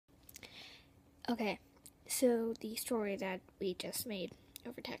Okay, so the story that we just made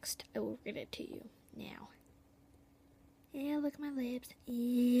over text, I will read it to you now. Ew, look at my lips.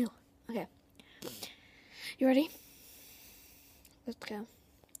 Ew. Okay. You ready? Let's go.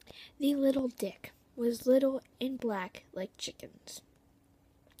 The little Dick was little and black like chickens.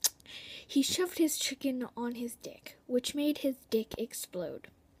 He shoved his chicken on his dick, which made his dick explode.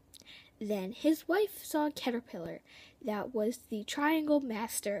 Then his wife saw a caterpillar that was the triangle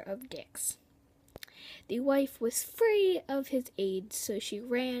master of dicks. The wife was free of his aid, so she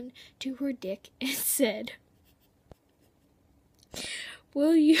ran to her dick and said,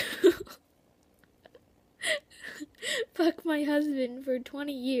 "Will you fuck my husband for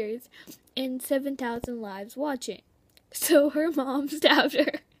 20 years and 7,000 lives watching?" So her mom stabbed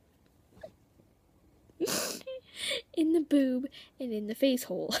her in the boob and in the face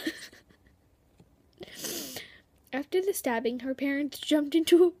hole. After the stabbing, her parents jumped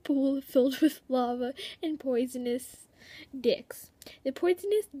into a pool filled with lava and poisonous dicks. The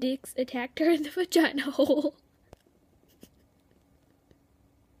poisonous dicks attacked her in the vagina hole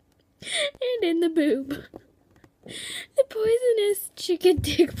and in the boob. The poisonous chicken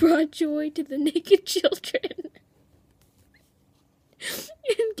dick brought joy to the naked children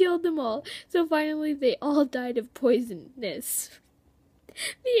and killed them all. So finally, they all died of poisonous.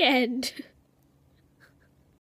 The end.